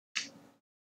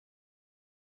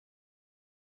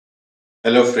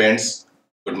Hello friends,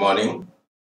 good morning.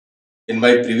 In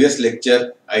my previous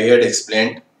lecture, I had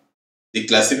explained the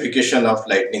classification of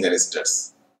lightning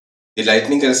arresters. The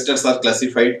lightning arresters are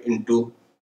classified into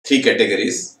three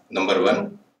categories. Number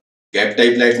one, gap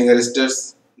type lightning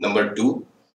arresters. Number two,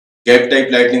 gap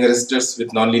type lightning arresters with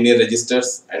nonlinear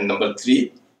resistors. And number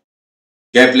three,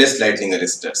 gapless lightning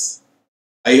arresters.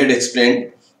 I had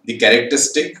explained the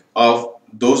characteristic of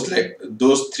those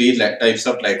three types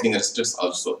of lightning arresters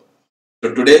also.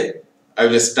 So today I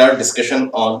will start discussion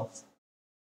on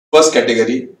first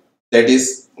category, that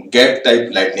is gap type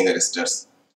lightning arresters.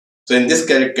 So in this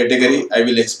category I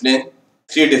will explain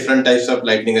three different types of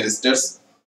lightning arresters.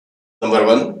 Number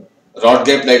one, rod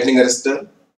gap lightning arrestor.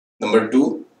 Number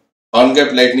two, horn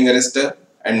gap lightning arrestor.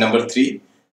 And number three,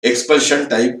 expulsion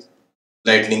type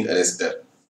lightning arrestor.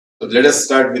 So let us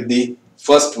start with the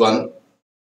first one,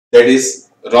 that is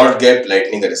rod gap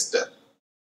lightning arrestor.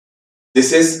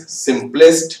 This is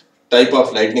simplest type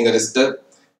of lightning arrestor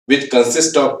which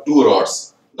consists of two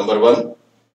rods. Number one,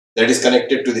 that is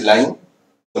connected to the line.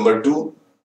 Number two,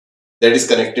 that is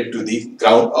connected to the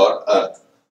ground or earth.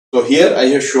 So here I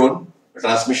have shown a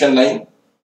transmission line,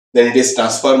 then it is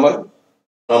transformer.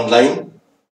 From line,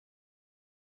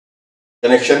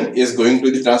 connection is going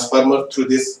to the transformer through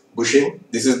this bushing.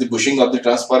 This is the bushing of the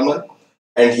transformer,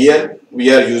 and here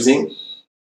we are using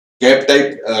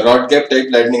rod gap type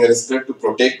lightning arrestor to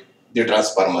protect the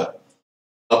transformer.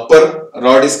 Upper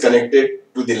rod is connected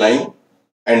to the line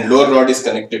and lower rod is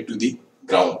connected to the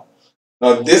ground.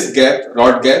 Now this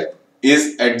rod gap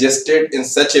is adjusted in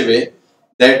such a way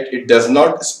that it does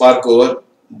not spark over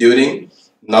during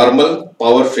normal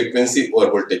power frequency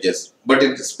over voltages, but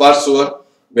it sparks over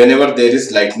whenever there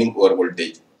is lightning over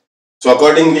voltage. So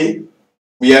accordingly,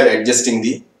 we are adjusting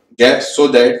the gap so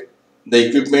that the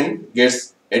equipment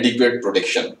gets adequate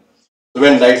protection. So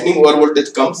when lightning over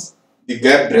voltage comes, the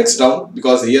gap breaks down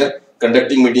because here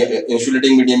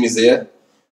insulating medium is there.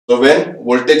 So when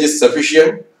voltage is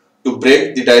sufficient to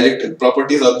break the dielectric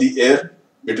properties of the air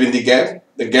between the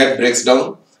gap breaks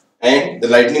down and the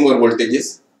lightning over voltage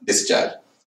is discharged.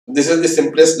 This is the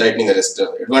simplest lightning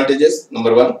arrestor. Advantages: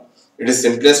 number one, it is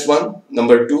simplest one.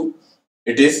 Number two,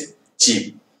 it is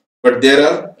cheap. But there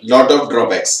are lot of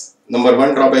drawbacks. Number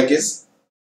one drawback is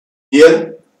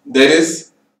here there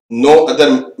is no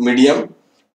other medium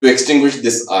to extinguish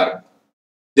this arc.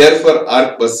 Therefore,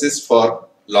 arc persists for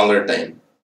longer time.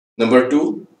 Number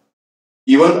two,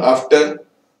 even after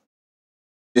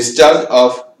discharge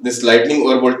of this lightning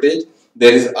over voltage,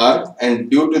 there is arc, and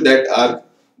due to that arc,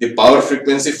 the power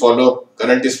frequency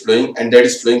current is flowing, and that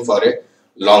is flowing for a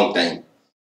long time.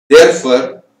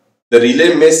 Therefore, the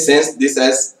relay may sense this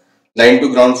as line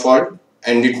to ground fault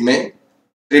and it may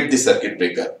trip the circuit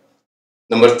breaker.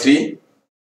 Number three,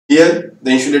 here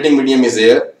the insulating medium is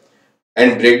air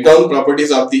and breakdown properties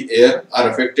of the air are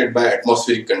affected by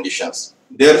atmospheric conditions.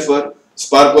 Therefore,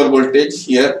 spark over voltage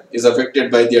here is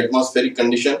affected by the atmospheric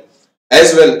condition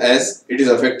as well as it is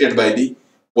affected by the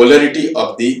polarity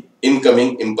of the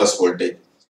incoming impulse voltage.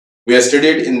 We have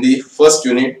studied in the first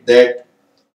unit that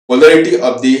polarity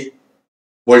of the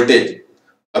voltage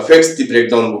affects the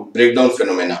breakdown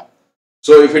phenomena.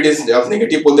 So if it is of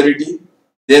negative polarity,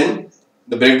 then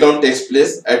the breakdown takes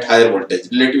place at higher voltage,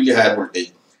 relatively higher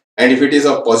voltage. And if it is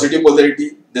of positive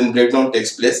polarity, then breakdown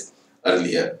takes place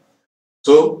earlier.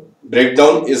 So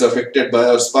breakdown is affected by,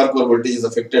 or spark over voltage is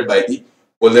affected by the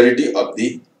polarity of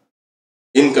the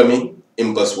incoming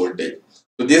impulse voltage.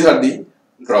 So these are the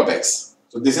drawbacks.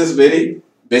 So this is very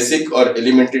basic or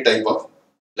elementary type of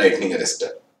lightning arrestor.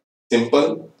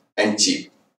 Simple and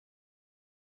cheap.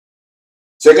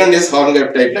 Second is horn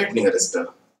gap type lightning arrestor.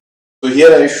 So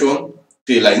here I have shown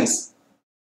three lines.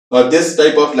 Now this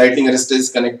type of lightning arrestor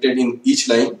is connected in each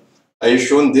line. I have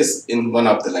shown this in one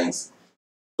of the lines.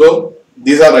 So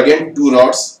these are again two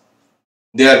rods.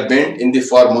 They are bent in the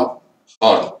form of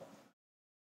horn.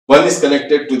 One is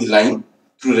connected to the line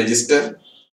through resistor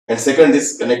and second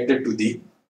is connected to the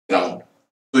ground.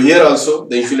 So here also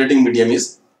the insulating medium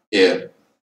is air,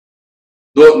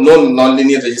 though no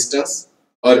non-linear resistance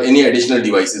or any additional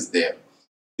device is there.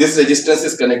 This resistance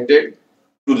is connected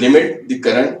to limit the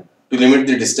current, to limit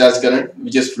the discharge current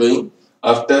which is flowing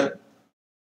after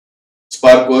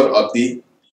spark over of the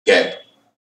gap.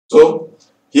 So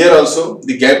here also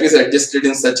the gap is adjusted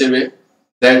in such a way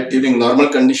that during normal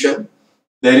condition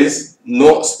there is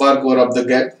no spark over of the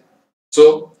gap.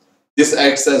 So this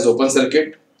acts as open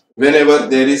circuit. Whenever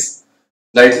there is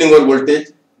lightning over voltage,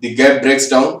 the gap breaks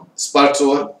down, sparks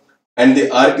over, and the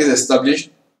arc is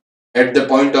established at the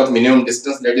point of minimum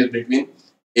distance, that is between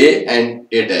A and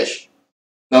A dash.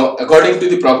 Now according to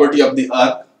the property of the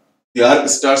arc, the arc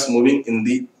starts moving in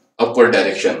the upward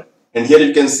direction. And here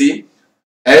you can see,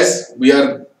 as we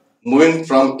are moving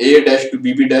from A dash to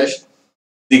BB dash,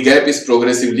 the gap is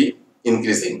progressively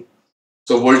increasing.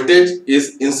 So voltage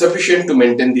is insufficient to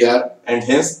maintain the arc, and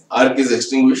hence arc is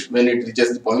extinguished when it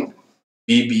reaches the point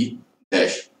BB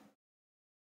dash.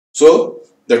 So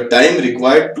the time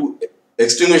required to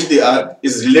extinguish the arc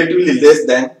is relatively less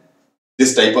than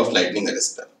this type of lightning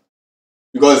arrestor,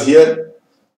 because here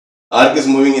arc is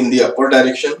moving in the upward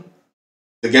direction,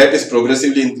 the gap is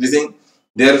progressively increasing,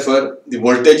 therefore the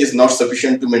voltage is not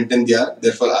sufficient to maintain the arc,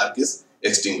 therefore arc is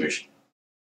extinguished.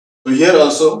 So here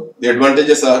also the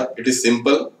advantages are, it is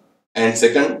simple, and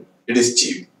second, it is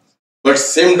cheap. But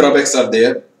same drawbacks are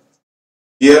there.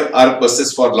 Here arc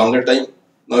persists for longer time.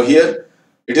 Now here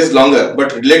it is longer,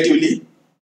 but relatively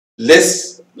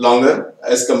less longer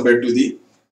as compared to the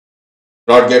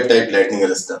rod gap type lightning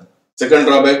arrestor. Second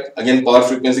drawback, again power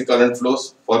frequency current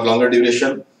flows for longer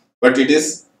duration, but it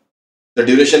is, the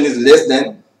duration is less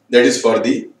than that is for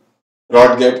the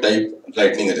rod gap type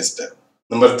lightning arrestor.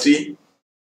 Number 3,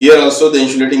 here also the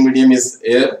insulating medium is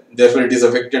air, therefore it is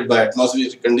affected by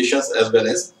atmospheric conditions as well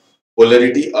as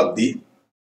polarity of the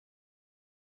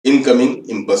incoming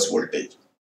impulse voltage.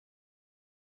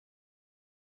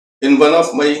 In one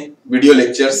of my video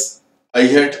lectures, I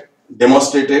had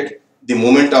demonstrated the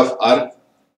movement of arc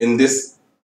in this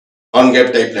horn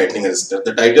gap type lightning arrestor.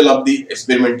 The title of the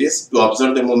experiment is to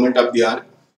observe the movement of the arc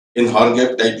in horn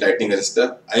gap type lightning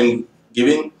arrestor. I am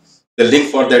giving the link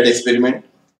for that experiment.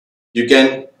 You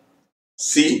can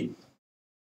see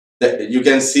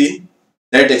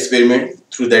that experiment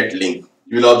through that link.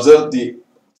 You will observe the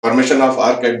formation of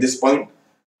arc at this point,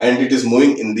 and it is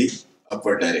moving in the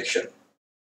upward direction.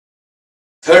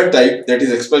 Third type, that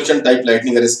is expulsion type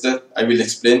lightning arrestor, I will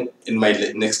explain in my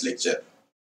next lecture.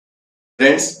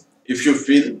 Friends, if you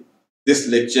feel this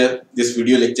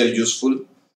video lecture useful,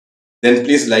 then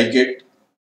please like it.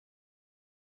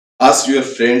 Ask your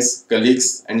friends,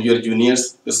 colleagues and your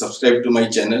juniors to subscribe to my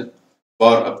channel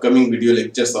for upcoming video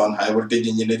lectures on high voltage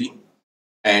engineering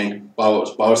and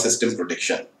power system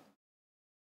protection.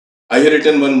 I have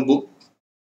written one book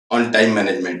on time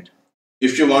management.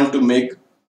 If you want to make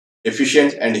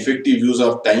efficient and effective use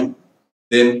of time,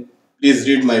 then please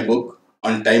read my book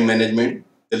on time management.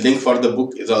 The link for the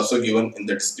book is also given in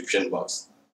the description box.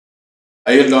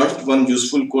 I have launched one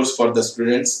useful course for the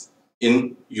students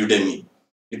in UDEMY.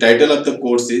 The title of the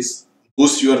course is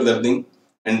Boost Your Learning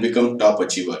and Become Top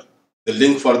Achiever. The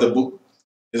link for the book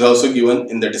is also given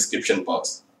in the description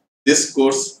box. This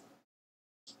course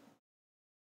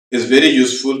is very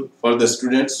useful for the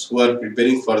students who are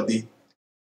preparing for the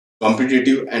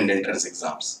competitive and entrance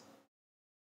exams.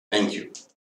 Thank you.